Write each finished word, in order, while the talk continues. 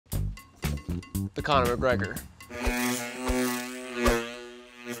the Conor McGregor.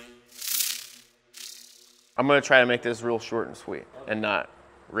 I'm gonna try to make this real short and sweet and not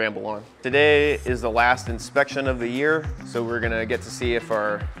ramble on. Today is the last inspection of the year, so we're gonna get to see if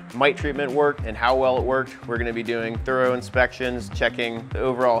our mite treatment worked and how well it worked. We're gonna be doing thorough inspections, checking the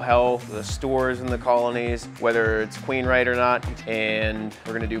overall health, the stores in the colonies, whether it's queen right or not, and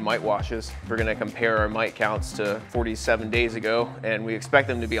we're gonna do mite washes. We're gonna compare our mite counts to 47 days ago, and we expect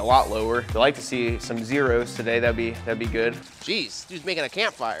them to be a lot lower. We'd like to see some zeros today, that'd be good. Jeez, dude's making a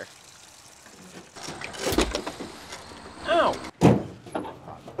campfire. Ow!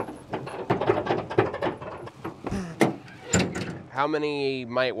 How many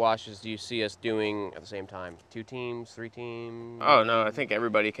mite washes do you see us doing at the same time? 2 teams, 3 teams? Oh no, I think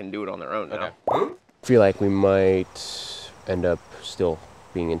everybody can do it on their own now. Okay. I feel like we might end up still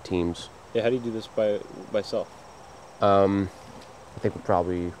being in teams. Yeah, how do you do this by yourself? I think we'll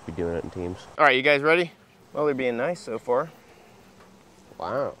probably be doing it in teams. All right, you guys ready? Well, they're being nice so far.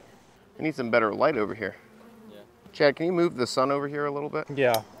 Wow. We need some better light over here. Yeah. Chad, can you move the sun over here a little bit?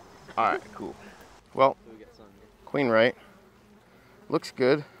 Yeah. All right, cool. Well, queen right. Looks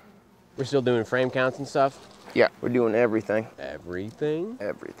good. We're still doing frame counts and stuff? Yeah, we're doing everything. Everything?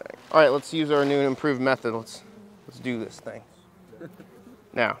 Everything. All right, let's use our new and improved method. Let's do this thing.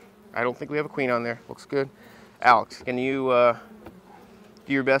 Now, I don't think we have a queen on there. Looks good. Alex, can you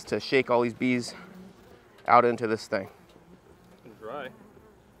do your best to shake all these bees out into this thing? I can try.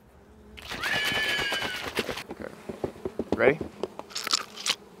 Okay. Ready?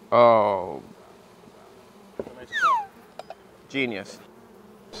 Oh. Genius.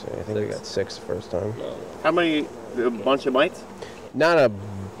 So I think we got 6 the first time. How many? A bunch of mites? Not a...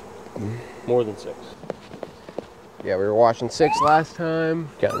 More than 6. Yeah, we were washing 6 last time.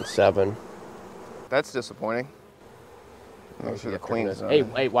 Counting 7. That's disappointing. Make sure the queen is on.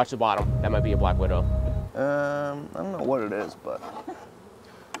 Hey, watch the bottom. That might be a black widow. I don't know what it is, but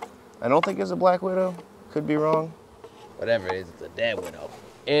I don't think it's a black widow. Could be wrong. Whatever it is, it's a dead widow.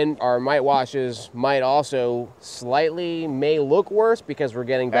 And our mite washes might also may look worse because we're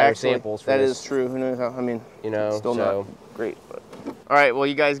getting better samples. That is true. Who knows how? I mean, you know, still not great. But all right, well,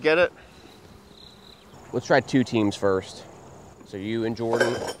 you guys get it. Let's try 2 teams first. So you and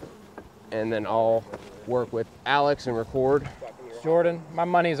Jordan, and then I'll work with Alex and record. Jordan, my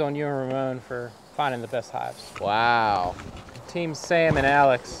money's on you and Ramon for finding the best hives. Wow. Team Sam and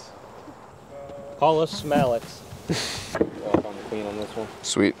Alex. Call us Smalix. I'll find the queen on this one.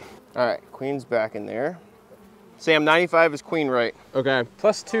 Sweet. All right, queen's back in there. Sam, 95 is queen right. Okay.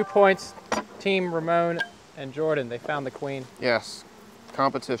 Plus 2 points, Team Ramon and Jordan. They found the queen. Yes,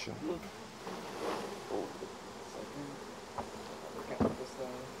 competition.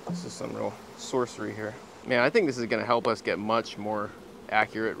 This is some real sorcery here. Man, I think this is gonna help us get much more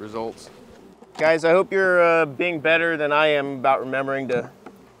accurate results. Guys, I hope you're being better than I am about remembering to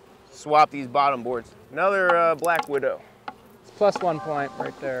swap these bottom boards. Another black widow. It's plus 1 point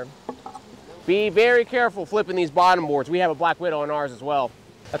right there. Be very careful flipping these bottom boards. We have a black widow on ours as well.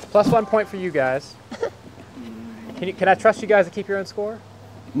 That's plus 1 point for you guys. Can I trust you guys to keep your own score?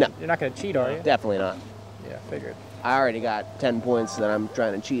 No. You're not gonna cheat, are you? Definitely not. Yeah, figured. I already got 10 points that I'm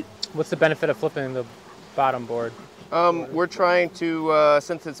trying to cheat. What's the benefit of flipping the bottom board? We're trying to,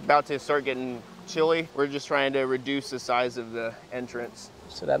 since it's about to start getting chilly, we're just trying to reduce the size of the entrance.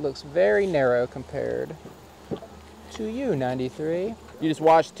 So that looks very narrow compared to you, 93. You just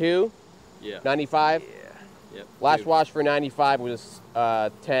washed 2? Yeah. 95? Yeah. Yep. Last wash for 95 was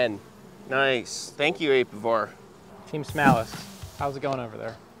 10. Nice. Thank you, Apivar. Team Smallis, how's it going over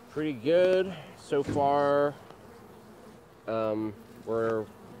there? Pretty good so far. We're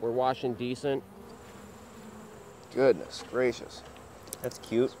washing decent. Goodness gracious. That's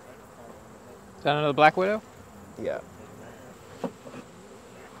cute. Is that another black widow? Yeah.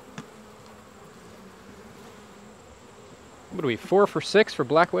 What are we, 4 for 6 for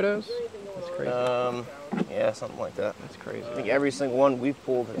black widows? That's crazy. Yeah, something like that. That's crazy. I think every single one we've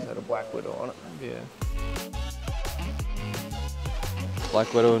pulled has had a black widow on it. Yeah.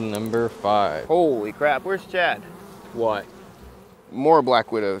 Black widow number 5. Holy crap, where's Chad? What? More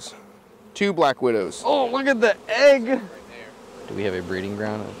black widows. 2 black widows. Oh, look at the egg! Do we have a breeding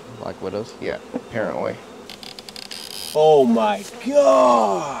ground of black widows? Yeah, apparently. Oh my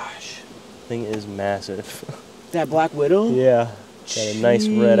gosh! Thing is massive. That black widow? Yeah. Got a nice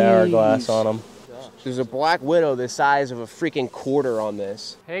red hourglass on them. There's a black widow the size of a freaking quarter on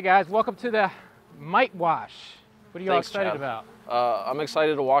this. Hey guys, welcome to the mite wash. What are you all excited about? I'm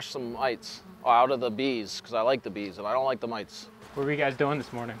excited to wash some mites out of the bees because I like the bees and I don't like the mites. What were you guys doing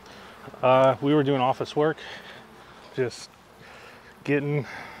this morning? We were doing office work, just getting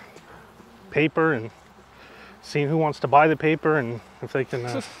paper and seeing who wants to buy the paper and if they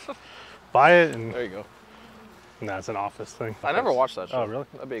can buy it. And There you go. no, it's an office thing. I never watched that show. Oh, really?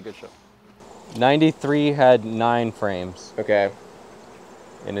 That'd be a good show. 93 had 9 frames, Okay.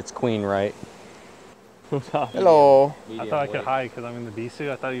 and it's queen, right? Hello. I thought I could hide because I'm in the bee suit.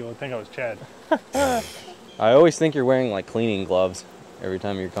 I thought you would think I was Chad. I always think you're wearing like cleaning gloves every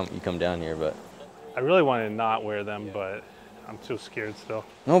time you come down here, but I really wanted to not wear them, but I'm too scared still.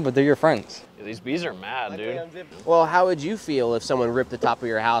 no, but they're your friends. Yeah, these bees are mad, dude. Well, how would you feel if someone ripped the top of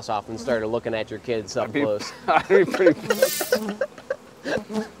your house off and started looking at your kids up close? I'd be pretty.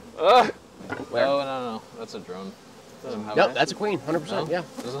 Where? Oh, no. That's a drone. Doesn't have Nope, that's a queen, 100%. No? Yeah.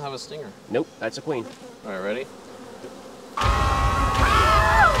 Doesn't have a stinger. Nope, that's a queen. All right, ready?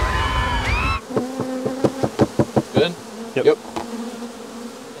 Good? Yep.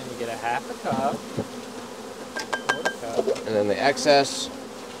 And you get a half a cup. Quarter cup. And then the excess,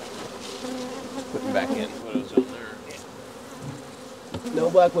 put them back in. What is on there? No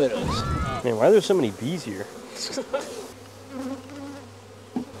black widows. Man, why are there so many bees here?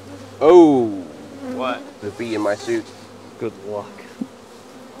 Oh, What? the bee in my suit. Good luck.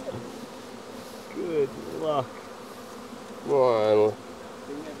 Good luck. One.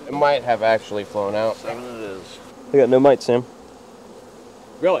 It might have actually flown out. 7 it is. I got no mites, Sam.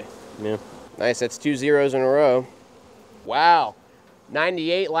 Really? Yeah. Nice, that's 2 zeros in a row. Wow.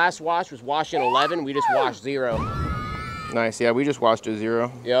 98 last wash was washing 11. We just washed 0. Nice, yeah, we just washed a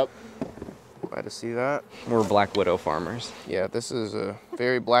 0. Yep. Glad to see that. We're Black Widow farmers. Yeah, this is a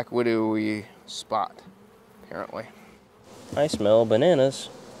very Black Widow-y spot, apparently. I smell bananas.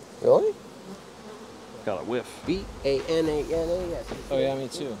 Really? Got a whiff. B-A-N-A-N-A-S. Oh, yeah, me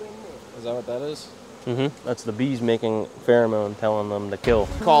too. Is that what that is? Mm-hmm. That's the bees making pheromone telling them to kill.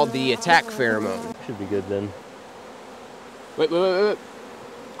 Called the attack pheromone. Should be good then. Wait.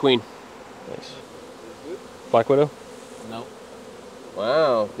 Queen. Nice. Black Widow? No.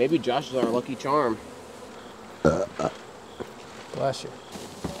 Wow, maybe Josh is our lucky charm. Bless you.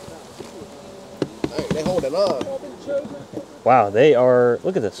 Hey, they holding on. Wow, they are,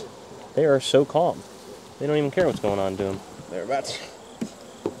 look at this. They are so calm. They don't even care what's going on to them. They're about to.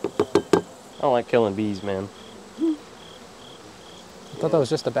 I don't like killing bees, man. I thought that was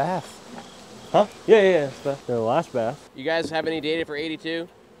just a bath. Huh? Yeah. It's the last bath. You guys have any data for 82? Is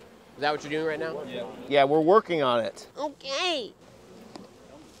that what you're doing right now? Yeah. Yeah, we're working on it. Okay.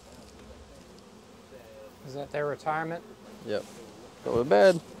 Is that their retirement? Yep. Go to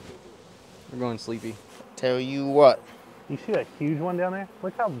bed. We're going sleepy. Tell you what. You see that huge one down there?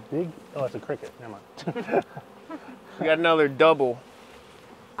 Look how big. Oh, it's a cricket. Never mind. We got another double.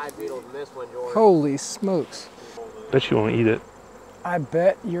 High beetles in this one, George. Holy smokes. Bet you won't eat it. I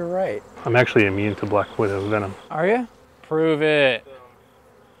bet you're right. I'm actually immune to Black Widow venom. Are you? Prove it.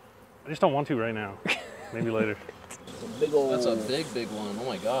 I just don't want to right now. Maybe later. Big old. That's a big one. Oh,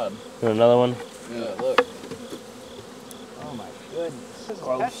 my God. And another one. Yeah, look. Oh my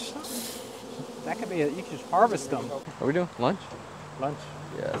goodness. That could be, you could just harvest them. Are we doing lunch? Lunch.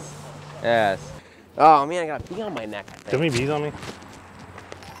 Yes. Yes. Oh man, I got a bee on my neck, I Do you think. have any bees on me?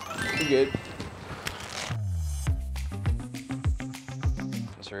 You good?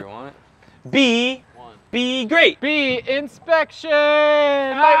 That's where you want it? Bee. Bee great. Bee inspection!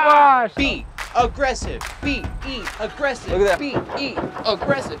 Night wash! Be aggressive. Be eat aggressive. Look at that. Be eat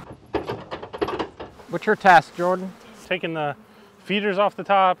aggressive. What's your task, Jordan? Taking the feeders off the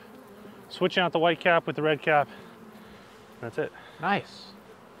top, switching out the white cap with the red cap. That's it. Nice.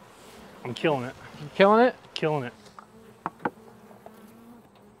 I'm killing it. You killing it? Killing it.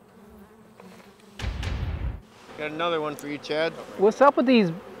 Got another one for you, Chad. What's up with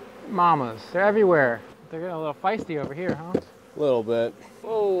these mamas? They're everywhere. They're getting a little feisty over here, huh? A little bit.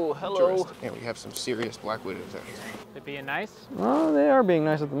 Oh, hello. Yeah, we have some serious Black Widows out here. They being nice? Well, they are being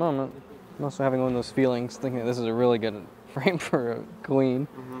nice at the moment. I'm also having one of those feelings, thinking that this is a really good frame for a queen.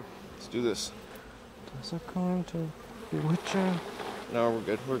 Let's do this. Is it going to be with you? No, we're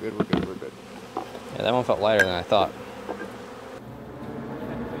good. We're good. Yeah, that one felt lighter than I thought.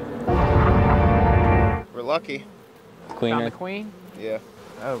 We're lucky. Queen. Found the right? queen? Yeah.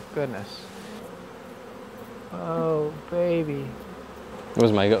 Oh, goodness. Oh, baby. What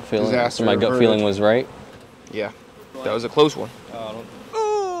was my gut feeling? Disaster So my gut averted. feeling was right. Yeah. That was a close one.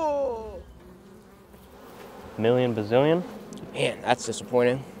 Million bazillion. Man, that's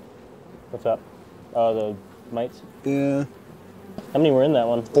disappointing. What's up? Oh, the mites. Yeah. How many were in that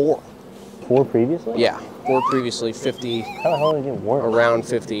one? 4. 4 previously? Yeah. 4 previously, 50. How the hell did it get worse? Around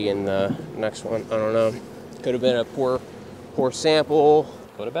 50 in the next one. I don't know. Could have been a poor sample.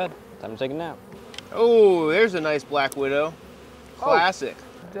 Go to bed. Time to take a nap. Oh, there's a nice Black Widow. Classic.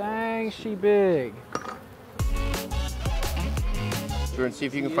 Dang, she big. Jordan, see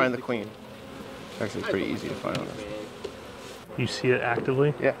if you can find the queen. It's actually pretty easy to find on this. You see it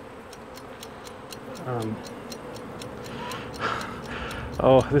actively? Yeah.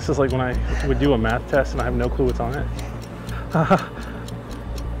 Oh, this is like when I would do a math test and I have no clue what's on it.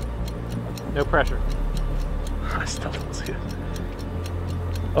 No pressure. I still don't see it.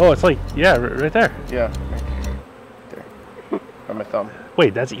 Oh, it's like, yeah, right there. Yeah. There. On my thumb.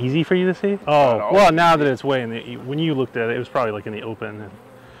 Wait, that's easy for you to see? Oh, well, now that it's way in the, when you looked at it, it was probably like in the open and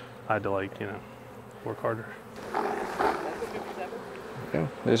I had to like, you know, work harder. Okay,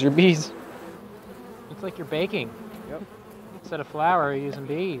 there's your bees. Looks like you're baking. Yep. Instead of flour, you're using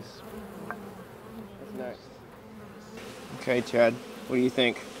bees. That's nice. Okay, Chad, what do you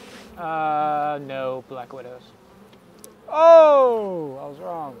think? No black widows. Oh, I was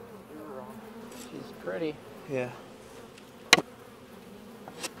wrong. You were wrong. She's pretty. Yeah.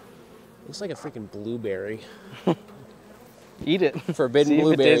 Looks like a freaking blueberry. Eat it. Forbidden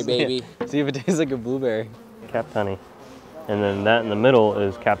blueberry, baby. See if it tastes like a blueberry. Capped honey. And then that in the middle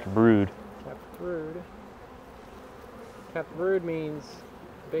is capped brood. Capped brood. Capped brood means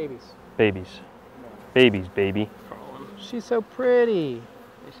babies. Babies. Babies, baby. She's so pretty.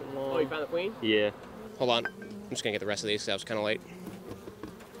 Oh, you found the queen? Yeah. Hold on. I'm just gonna get the rest of these because I was kind of late.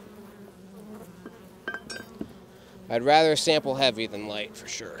 I'd rather sample heavy than light for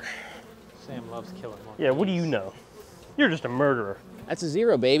sure. Sam loves killing more. Yeah, what do you know? You're just a murderer. That's a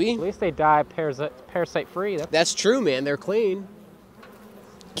 0, baby. At least they die parasite free. That's true, man. They're clean.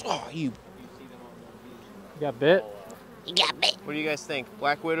 Oh, you got bit. You got bit. What do you guys think?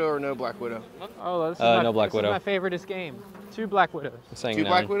 Black Widow or no Black Widow? Oh, this is no Black Widow. This is my favoriteest game. 2 Black Widows. I'm saying 2 none.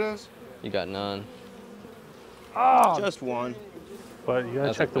 Black Widows? You got none. Oh, Just one, But you gotta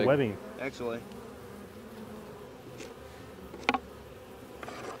That's check the big. webbing. actually.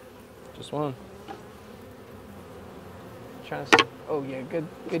 Just one. trying to. Oh yeah,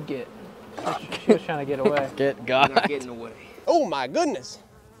 good get. She was trying to get away. Get Not got. getting away. Oh my goodness.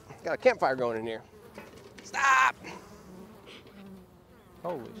 Got a campfire going in here. Stop.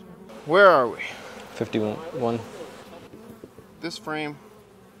 Holy shit. Where are we? 51. This frame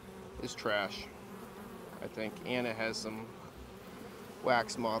is trash, I think, and it has some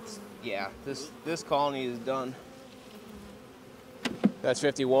wax moths. Yeah, this colony is done. That's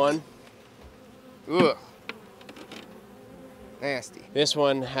 51. Ugh. Nasty. This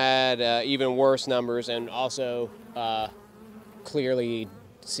one had even worse numbers and also clearly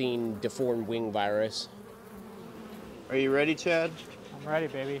seen deformed wing virus. Are you ready, Chad? I'm ready,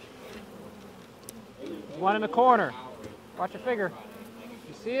 baby. There's one in the corner. Watch your figure.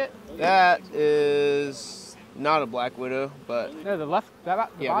 You see it? That is not a Black Widow, but No, the left. The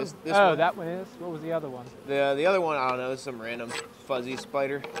Yeah, bottom. this oh, one. that one is. What was the other one? the other one, I don't know, is some random fuzzy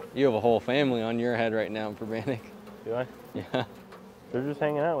spider. You have a whole family on your head right now, Probanic. Do I? Yeah. They're just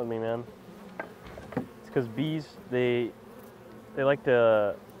hanging out with me, man. It's because bees, they like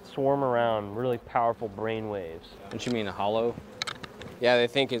to swarm around really powerful brain waves. Don't you mean a hollow? Yeah, they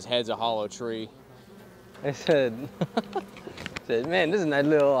think his head's a hollow tree. I said, man, this is a nice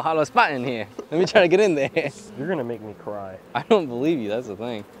little hollow spot in here. Let me try to get in there. You're gonna make me cry. I don't believe you, that's the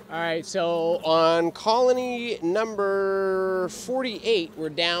thing. All right, so on colony number 48, we're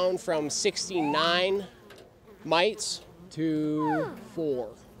down from 69 mites to 4.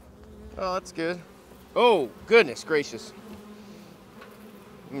 Oh, that's good. Oh, goodness gracious.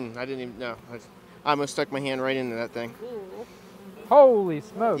 I didn't even know. I almost stuck my hand right into that thing. Holy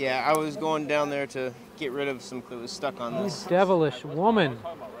smoke! Yeah, I was going down there to get rid of some that was stuck on You this. devilish woman.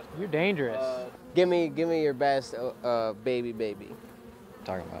 You're dangerous. Give me your best baby.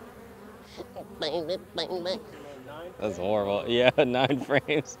 Talking about. That's horrible. Yeah, 9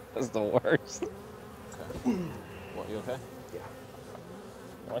 frames. That's the worst. What, you okay?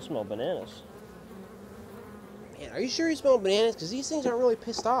 Oh, I smell bananas. Man, are you sure you smell bananas? Because these things aren't really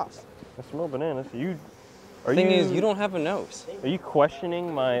pissed off. I smell bananas. The thing is, you don't have a nose. Are you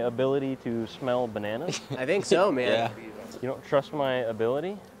questioning my ability to smell bananas? I think so, man. Yeah. You don't trust my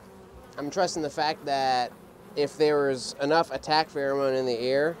ability? I'm trusting the fact that if there was enough attack pheromone in the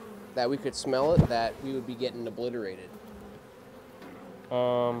air that we could smell it, that we would be getting obliterated.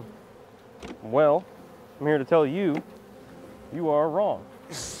 Well, I'm here to tell you, you are wrong.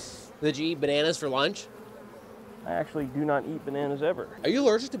 Did you eat bananas for lunch? I actually do not eat bananas ever. Are you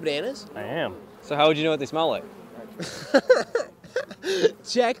allergic to bananas? I am. So how would you know what they smell like?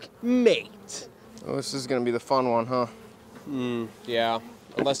 Checkmate. Oh, this is gonna be the fun one, huh? Yeah,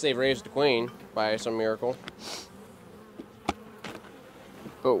 unless they've raised the queen by some miracle.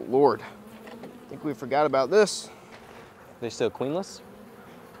 Oh, Lord. I think we forgot about this. They still queenless?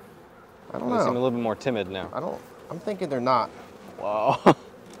 I don't They know. seem a little bit more timid now. I'm thinking they're not. Wow.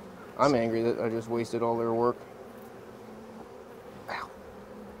 I'm angry that I just wasted all their work.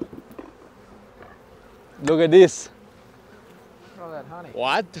 Look at this. Look at all that honey.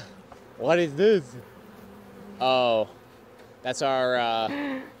 What? What is this? Oh, that's our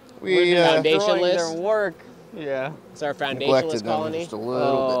foundation Destroying list. their work. Yeah. It's our foundation Neglected list them colony. just a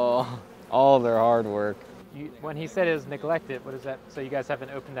little All of their hard work. When he said it was neglected, what is that? So you guys haven't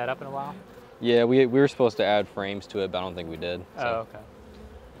opened that up in a while? Yeah, we were supposed to add frames to it, but I don't think we did. So Oh, okay.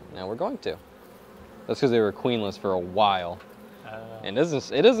 now we're going to. That's because they were queenless for a while. And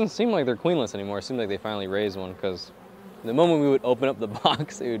it doesn't seem like they're queenless anymore. It seems like they finally raised one, because the moment we would open up the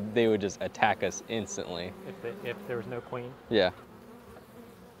box, they would just attack us instantly. If there was no queen? Yeah.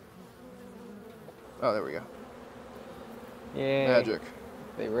 Oh, there we go. Yay. Magic.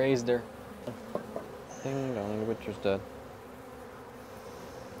 They raised her. Ding dong, the Witcher's dead.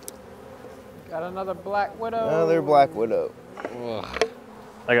 Got another black widow. Another black widow. Ugh.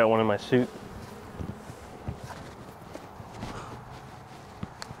 I got one in my suit.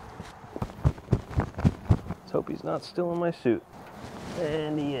 Let's hope he's not still in my suit.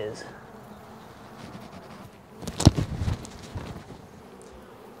 And he is.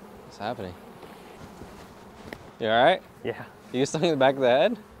 What's happening? You alright? Yeah. You get stung in the back of the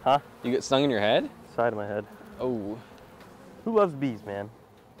head? Huh? You get stung in your head? Side of my head. Oh. Who loves bees, man?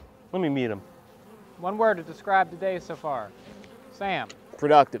 Let me meet him. One word to describe the day so far. Sam.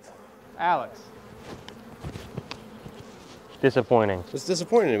 Productive. Alex. Disappointing. What's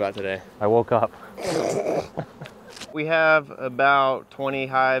disappointing about today? I woke up. We have about 20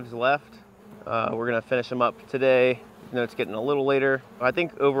 hives left. We're gonna finish them up today. You know, it's getting a little later. I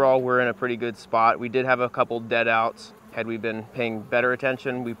think overall we're in a pretty good spot. We did have a couple dead outs. Had we been paying better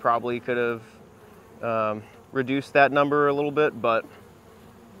attention, we probably could have reduced that number a little bit, but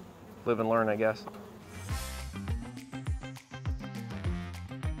live and learn, I guess.